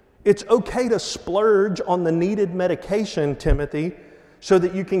 It's okay to splurge on the needed medication, Timothy, so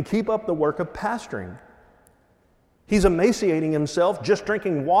that you can keep up the work of pastoring. He's emaciating himself just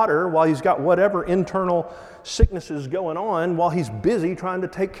drinking water while he's got whatever internal sicknesses going on while he's busy trying to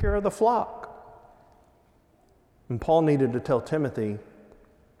take care of the flock. And Paul needed to tell Timothy,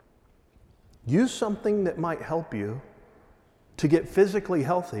 use something that might help you to get physically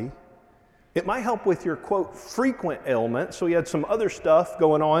healthy. It might help with your, quote, frequent ailments. So he had some other stuff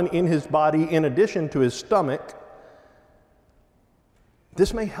going on in his body in addition to his stomach.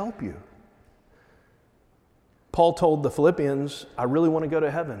 This may help you. Paul told the Philippians, I really want to go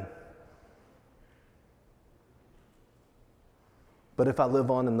to heaven. But if I live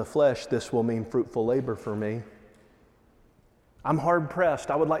on in the flesh, this will mean fruitful labor for me. I'm hard pressed.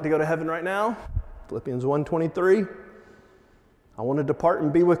 I would like to go to heaven right now. Philippians 1:23. I want to depart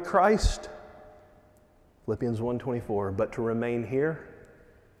and be with Christ. Philippians 1:24. But to remain here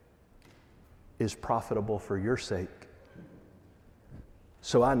is profitable for your sake.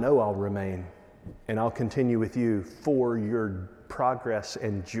 So I know I'll remain and I'll continue with you for your progress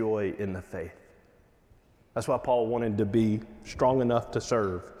and joy in the faith. That's why Paul wanted to be strong enough to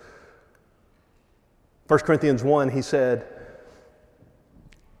serve. 1 Corinthians 1, he said,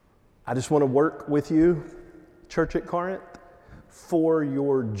 I just want to work with you, church at Corinth, for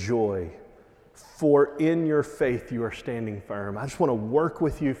your joy. For in your faith you are standing firm. I just want to work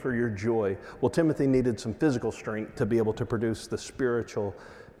with you for your joy. Well, Timothy needed some physical strength to be able to produce the spiritual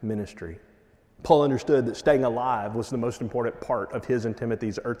ministry. Paul understood that staying alive was the most important part of his and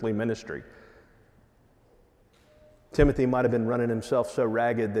Timothy's earthly ministry. Timothy might have been running himself so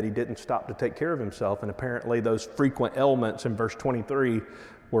ragged that he didn't stop to take care of himself, and apparently those frequent ailments in verse 23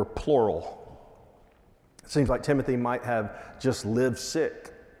 were plural. It seems like Timothy might have just lived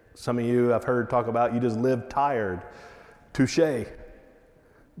sick. Some of you I've heard talk about you just lived tired. Touché.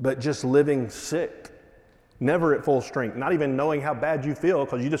 But just living sick. Never at full strength. Not even knowing how bad you feel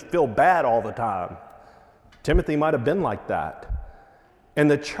because you just feel bad all the time. Timothy might have been like that. And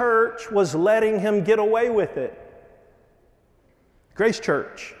the church was letting him get away with it. Grace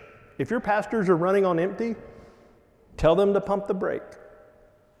Church, if your pastors are running on empty, tell them to pump the brake.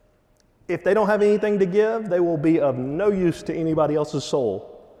 If they don't have anything to give, they will be of no use to anybody else's soul.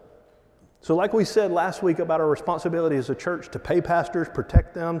 So like we said last week about our responsibility as a church to pay pastors,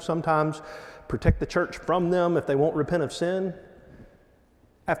 protect them, sometimes protect the church from them if they won't repent of sin.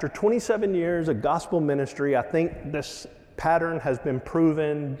 After 27 years of gospel ministry, I think this pattern has been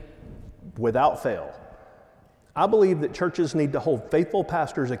proven without fail. I believe that churches need to hold faithful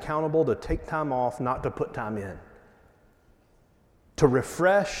pastors accountable to take time off, not to put time in. To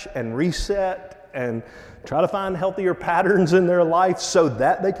refresh and reset and try to find healthier patterns in their life so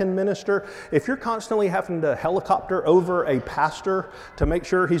that they can minister. If you're constantly having to helicopter over a pastor to make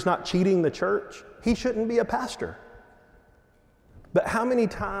sure he's not cheating the church, he shouldn't be a pastor. But how many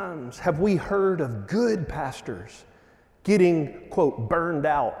times have we heard of good pastors getting, quote, burned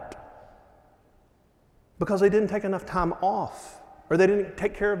out because they didn't take enough time off or they didn't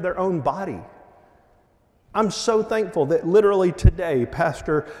take care of their own body? I'm so thankful that literally today,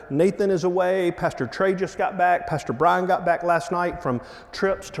 Pastor Nathan is away, Pastor Trey just got back, Pastor Brian got back last night from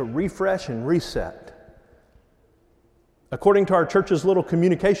trips to refresh and reset. According to our church's little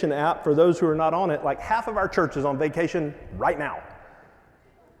communication app, for those who are not on it, like half of our church is on vacation right now.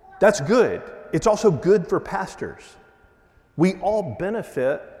 That's good. It's also good for pastors. We all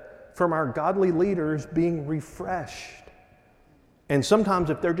benefit from our godly leaders being refreshed. And sometimes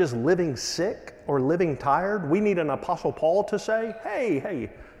if they're just living sick or living tired, we need an Apostle Paul to say, hey,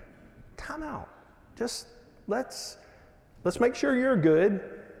 time out. Just let's make sure you're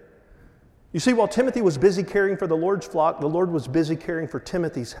good. You see, while Timothy was busy caring for the Lord's flock, the Lord was busy caring for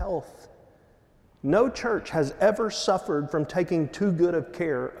Timothy's health. No church has ever suffered from taking too good of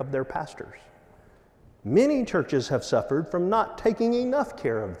care of their pastors. Many churches have suffered from not taking enough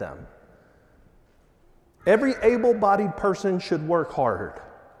care of them. Every able-bodied person should work hard.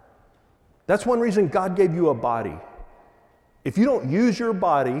 That's one reason God gave you a body. If you don't use your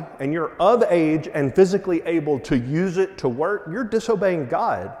body and you're of age and physically able to use it to work, you're disobeying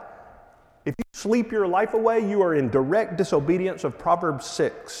God. If you sleep your life away, you are in direct disobedience of Proverbs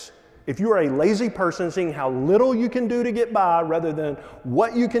 6. If you are a lazy person seeing how little you can do to get by rather than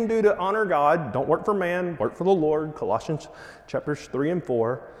what you can do to honor God, don't work for man, work for the Lord, Colossians chapters 3 and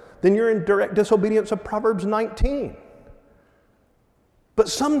 4, then you're in direct disobedience of Proverbs 19. But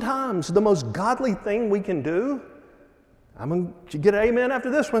sometimes the most godly thing we can do, I'm going to get an amen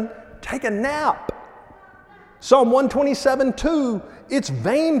after this one, take a nap. Psalm 127:2, it's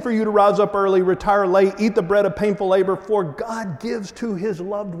vain for you to rise up early, retire late, eat the bread of painful labor, for God gives to his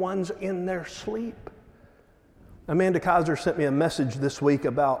loved ones in their sleep. Amanda Kaiser sent me a message this week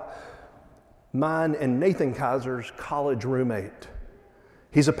about mine and Nathan Kaiser's college roommate.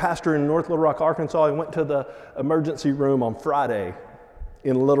 He's a pastor in North Little Rock, Arkansas. He went to the emergency room on Friday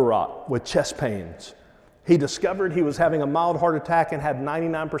in Little Rock with chest pains. He discovered he was having a mild heart attack and had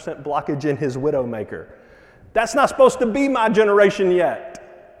 99% blockage in his widowmaker. That's not supposed to be my generation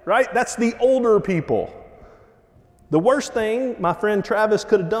yet, right? That's the older people. The worst thing my friend Travis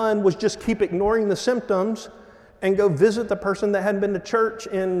could have done was just keep ignoring the symptoms and go visit the person that hadn't been to church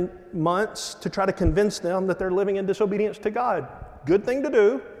in months to try to convince them that they're living in disobedience to God. Good thing to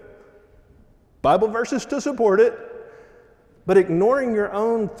do. Bible verses to support it. But ignoring your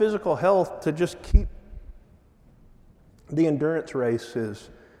own physical health to just keep the endurance race is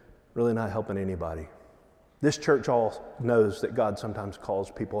really not helping anybody. This church all knows that God sometimes calls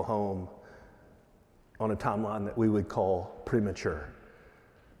people home on a timeline that we would call premature.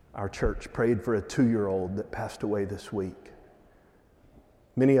 Our church prayed for a 2-year-old that passed away this week.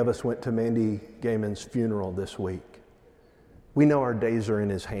 Many of us went to Mandy Gaiman's funeral this week. We know our days are in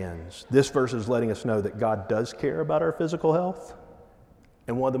his hands. This verse is letting us know that God does care about our physical health.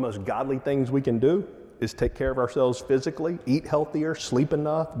 And one of the most godly things we can do is take care of ourselves physically, eat healthier, sleep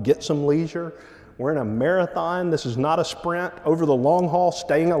enough, get some leisure. We're in a marathon. This is not a sprint. Over the long haul,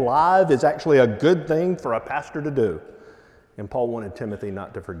 staying alive is actually a good thing for a pastor to do. And Paul wanted Timothy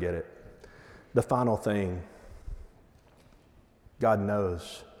not to forget it. The final thing, God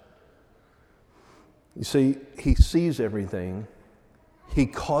knows. You see, he sees everything. He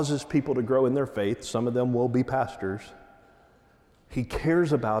causes people to grow in their faith. Some of them will be pastors. He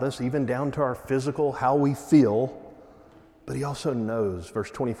cares about us, even down to our physical, how we feel. But he also knows, verse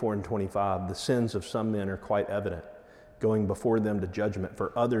 24 and 25, the sins of some men are quite evident, going before them to judgment.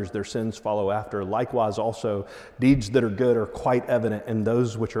 For others, their sins follow after. Likewise also, deeds that are good are quite evident, and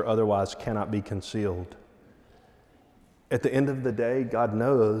those which are otherwise cannot be concealed. At the end of the day, God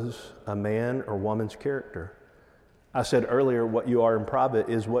knows a man or woman's character. I said earlier, what you are in private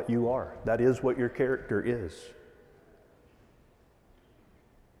is what you are. That is what your character is.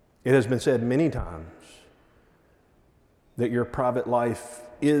 It has been said many times that your private life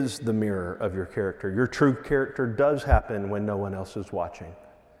is the mirror of your character. Your true character does happen when no one else is watching.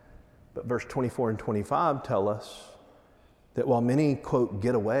 But verse 24 and 25 tell us that while many, quote,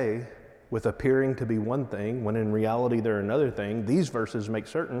 get away with appearing to be one thing, when in reality they're another thing, these verses make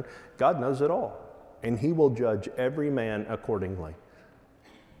certain God knows it all, and he will judge every man accordingly.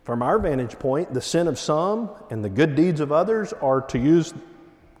 From our vantage point, the sin of some and the good deeds of others are, to use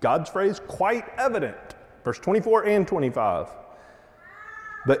God's phrase, quite evident. Verse 24 and 25.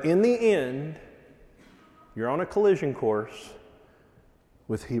 But in the end, you're on a collision course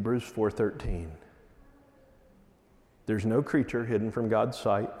with Hebrews 4:13. There's no creature hidden from God's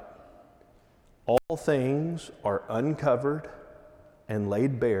sight. All things are uncovered and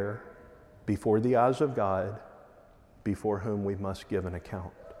laid bare before the eyes of God, before whom we must give an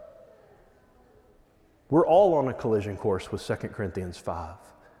account. We're all on a collision course with 2 Corinthians 5.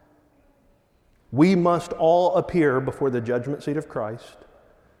 We must all appear before the judgment seat of Christ,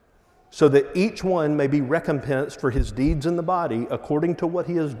 so that each one may be recompensed for his deeds in the body according to what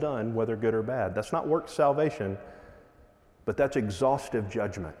he has done, whether good or bad. That's not works salvation, but that's exhaustive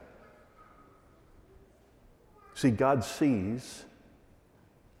judgment. See, God sees.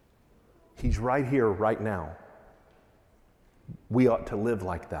 He's right here, right now. We ought to live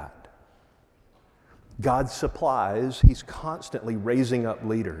like that. God supplies. He's constantly raising up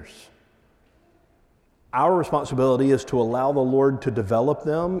leaders. Our responsibility is to allow the Lord to develop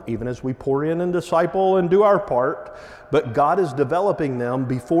them, even as we pour in and disciple and do our part. But God is developing them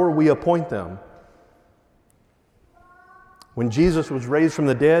before we appoint them. When Jesus was raised from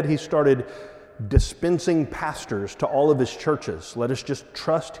the dead, he started dispensing pastors to all of his churches. Let us just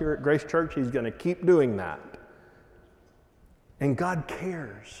trust here at Grace Church, he's going to keep doing that. And God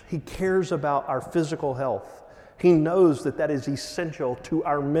cares. He cares about our physical health. He knows that that is essential to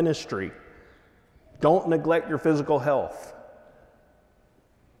our ministry. Don't neglect your physical health.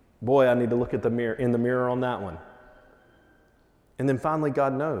 Boy, I need to look at in the mirror on that one. And then finally,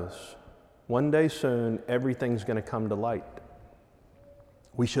 God knows. One day soon, everything's going to come to light.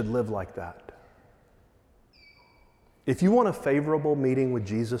 We should live like that. If you want a favorable meeting with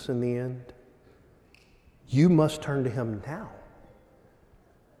Jesus in the end, you must turn to him now.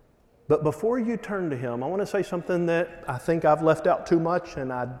 But before you turn to him, I want to say something that I think I've left out too much,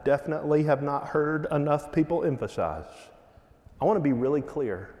 and I definitely have not heard enough people emphasize. I want to be really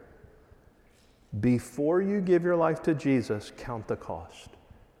clear. Before you give your life to Jesus, count the cost.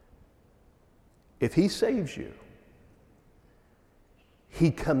 If he saves you,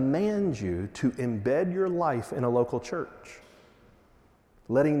 he commands you to embed your life in a local church,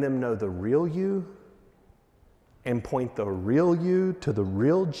 letting them know the real you and point the real you to the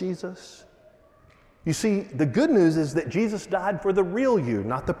real Jesus. You see, the good news is that Jesus died for the real you,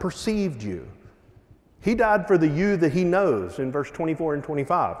 not the perceived you. He died for the you that he knows in verse 24 and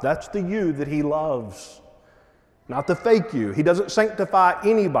 25. That's the you that he loves, not the fake you. He doesn't sanctify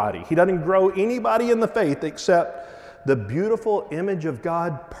anybody. He doesn't grow anybody in the faith except the beautiful image of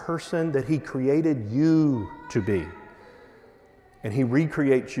God person that he created you to be. And he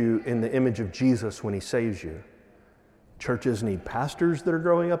recreates you in the image of Jesus when he saves you. Churches need pastors that are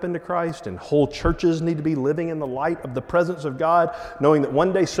growing up into Christ, and whole churches need to be living in the light of the presence of God, knowing that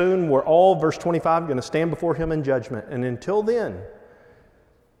one day soon we're all, verse 25, going to stand before him in judgment. And until then,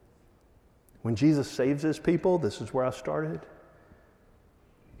 when Jesus saves his people, this is where I started,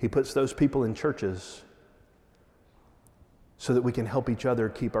 he puts those people in churches so that we can help each other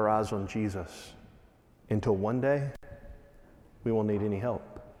keep our eyes on Jesus until one day we won't need any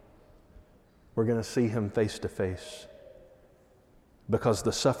help. We're going to see him face to face. Because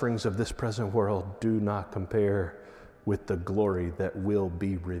the sufferings of this present world do not compare with the glory that will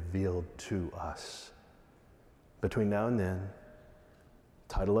be revealed to us. Between now and then,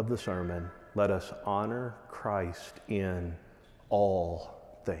 title of the sermon, let us honor Christ in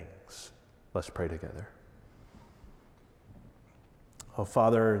all things. Let's pray together. Oh,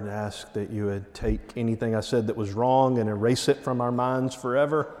 Father, I ask that you would take anything I said that was wrong and erase it from our minds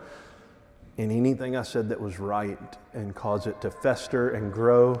forever. And anything I said that was right and cause it to fester and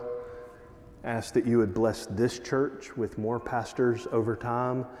grow. Ask that you would bless this church with more pastors over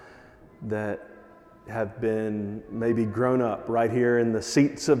time that have been maybe grown up right here in the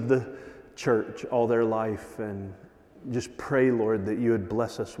seats of the church all their life. And just pray, Lord, that you would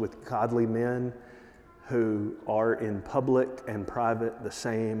bless us with godly men who are in public and private the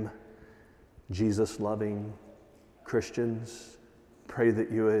same Jesus-loving Christians. Pray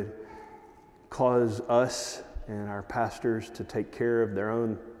that you would cause us and our pastors to take care of their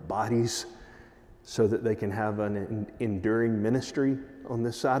own bodies so that they can have an enduring ministry on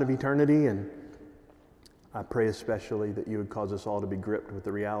this side of eternity. And I pray especially that you would cause us all to be gripped with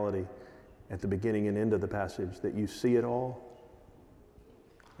the reality at the beginning and end of the passage that you see it all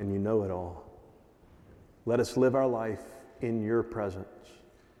and you know it all. Let us live our life in your presence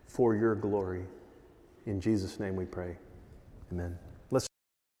for your glory. In Jesus' name we pray. Amen.